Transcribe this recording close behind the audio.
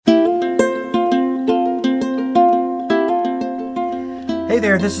Hey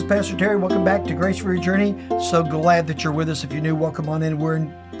there, this is Pastor Terry. Welcome back to Grace for Your Journey. So glad that you're with us. If you're new, welcome on in. We're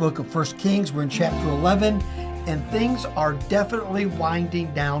in the book of 1 Kings. We're in chapter 11, and things are definitely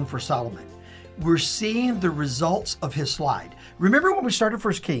winding down for Solomon. We're seeing the results of his slide. Remember when we started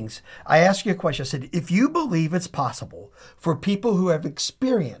 1 Kings, I asked you a question. I said, if you believe it's possible for people who have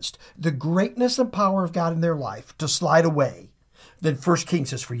experienced the greatness and power of God in their life to slide away, then 1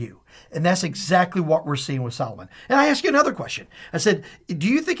 Kings is for you. And that's exactly what we're seeing with Solomon. And I asked you another question. I said, do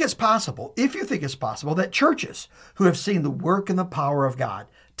you think it's possible, if you think it's possible, that churches who have seen the work and the power of God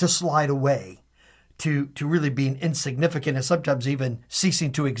to slide away, to really being insignificant and sometimes even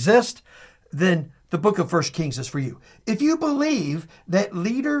ceasing to exist, then the book of 1 Kings is for you. If you believe that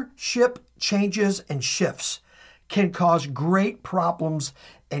leadership changes and shifts can cause great problems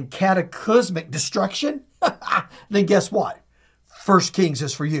and cataclysmic destruction, then guess what? 1 Kings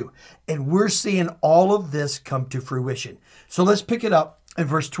is for you. And we're seeing all of this come to fruition. So let's pick it up in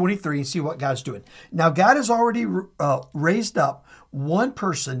verse 23 and see what God's doing. Now, God has already raised up one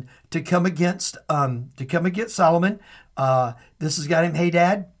person to come against Solomon. This is a guy named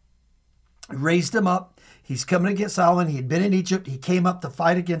Hadad. Raised him up. He's coming against Solomon. He had been in Egypt. He came up to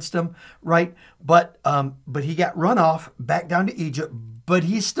fight against him, right? But he got run off back down to Egypt. But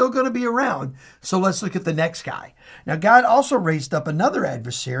he's still going to be around. So let's look at the next guy. Now, God also raised up another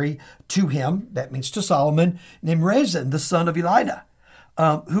adversary to him, that means to Solomon, named Rezin, the son of Elidah,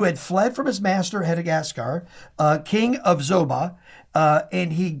 who had fled from his master, Hadagascar, king of Zobah,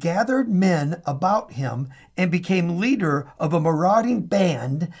 and he gathered men about him and became leader of a marauding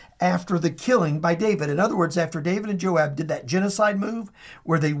band after the killing by David. In other words, after David and Joab did that genocide move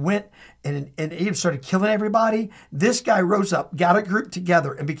where they went and even started killing everybody, this guy rose up, got a group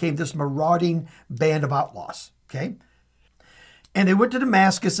together, and became this marauding band of outlaws. Okay? And they went to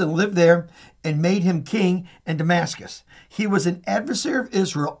Damascus and lived there and made him king in Damascus. He was an adversary of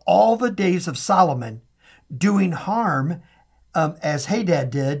Israel all the days of Solomon, doing harm as Hadad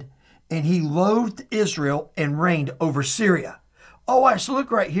did, and he loathed Israel and reigned over Syria. Oh, all right, so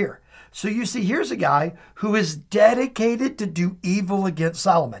look right here. So you see, here's a guy who is dedicated to do evil against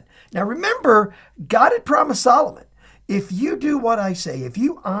Solomon. Now remember, God had promised Solomon, if you do what I say, if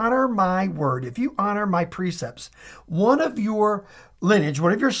you honor my word, if you honor my precepts, one of your lineage,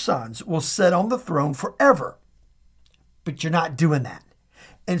 one of your sons will sit on the throne forever. But you're not doing that.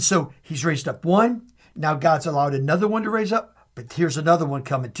 And so he's raised up one. Now God's allowed another one to raise up. But here's another one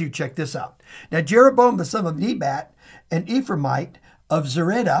coming too. Check this out. Now Jeroboam, the son of Nebat, an Ephraimite of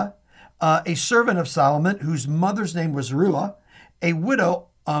Zeredah, a servant of Solomon, whose mother's name was Ruah, a widow,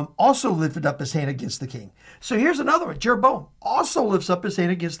 also lifted up his hand against the king. So here's another one. Jeroboam also lifts up his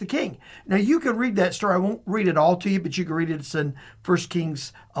hand against the king. Now you can read that story. I won't read it all to you, but you can read it. It's in 1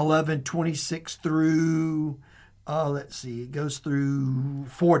 Kings 11, 26 through, it goes through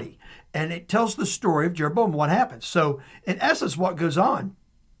 40. And it tells the story of Jeroboam, what happens. So in essence, what goes on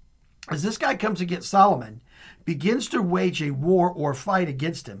is this guy comes against Solomon, begins to wage a war or fight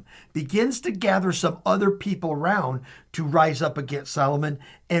against him, begins to gather some other people around to rise up against Solomon,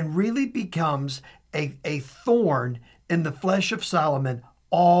 and really becomes a thorn in the flesh of Solomon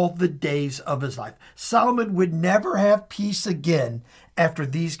all the days of his life. Solomon would never have peace again after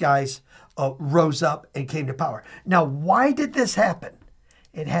these guys rose up and came to power. Now, why did this happen?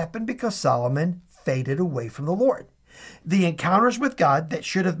 It happened because Solomon faded away from the Lord. The encounters with God that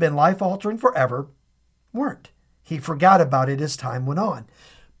should have been life-altering forever weren't. He forgot about it as time went on.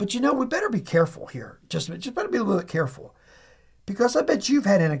 But we better be careful here. Just better be a little bit careful. Because I bet you've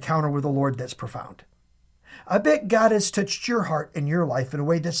had an encounter with the Lord that's profound. I bet God has touched your heart and your life in a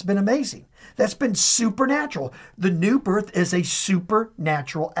way that's been amazing. That's been supernatural. The new birth is a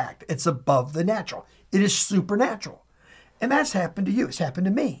supernatural act. It's above the natural. It is supernatural. And that's happened to you. It's happened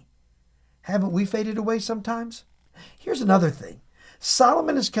to me. Haven't we faded away sometimes? Here's another thing.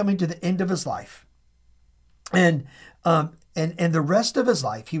 Solomon is coming to the end of his life. And the rest of his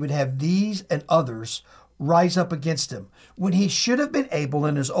life, he would have these and others rise up against him when he should have been able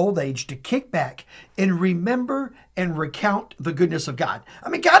in his old age to kick back and remember and recount the goodness of God. I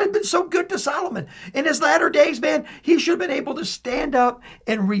mean, God had been so good to Solomon. In his latter days, man, he should have been able to stand up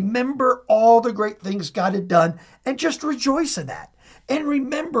and remember all the great things God had done and just rejoice in that. And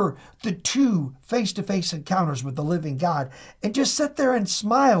remember the 2 face-to-face encounters with the living God and just sit there and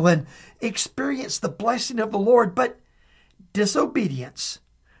smile and experience the blessing of the Lord. But disobedience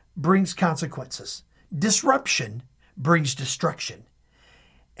brings consequences. Disruption brings destruction.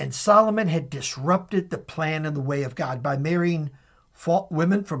 And Solomon had disrupted the plan and the way of God by marrying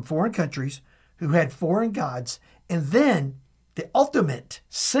women from foreign countries who had foreign gods. And then the ultimate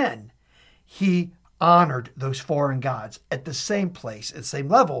sin, he honored those foreign gods at the same place, at the same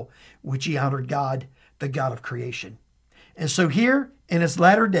level, which he honored God, the God of creation. And so here in his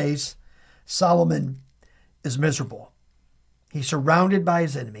latter days, Solomon is miserable. He's surrounded by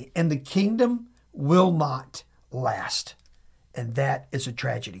his enemy, and the kingdom will not last. And that is a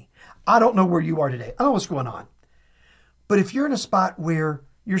tragedy. I don't know where you are today. I don't know what's going on. But if you're in a spot where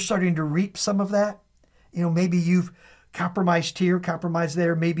you're starting to reap some of that, maybe you've compromised here, compromised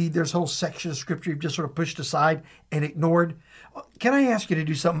there. Maybe there's a whole section of scripture you've just sort of pushed aside and ignored. Can I ask you to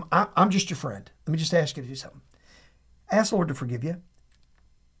do something? I'm just your friend. Let me just ask you to do something. Ask the Lord to forgive you.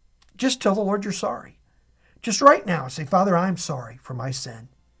 Just tell the Lord you're sorry. Just right now, say, Father, I'm sorry for my sin.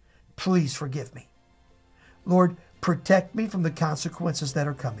 Please forgive me. Lord, protect me from the consequences that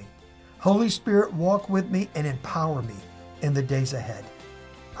are coming. Holy Spirit, walk with me and empower me in the days ahead.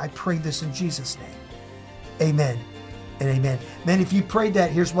 I pray this in Jesus' name. Amen and amen. Man, if you prayed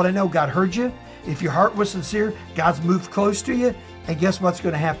that, here's what I know. God heard you. If your heart was sincere, God's moved close to you. And guess what's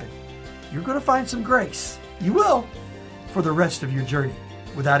going to happen? You're going to find some grace. You will for the rest of your journey,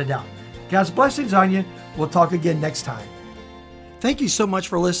 without a doubt. God's blessings on you. We'll talk again next time. Thank you so much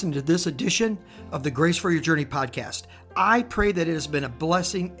for listening to this edition of the Grace for Your Journey podcast. I pray that it has been a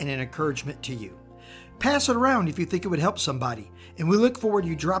blessing and an encouragement to you. Pass it around if you think it would help somebody. And we look forward to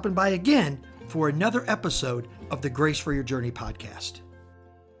you dropping by again for another episode of the Grace for Your Journey podcast.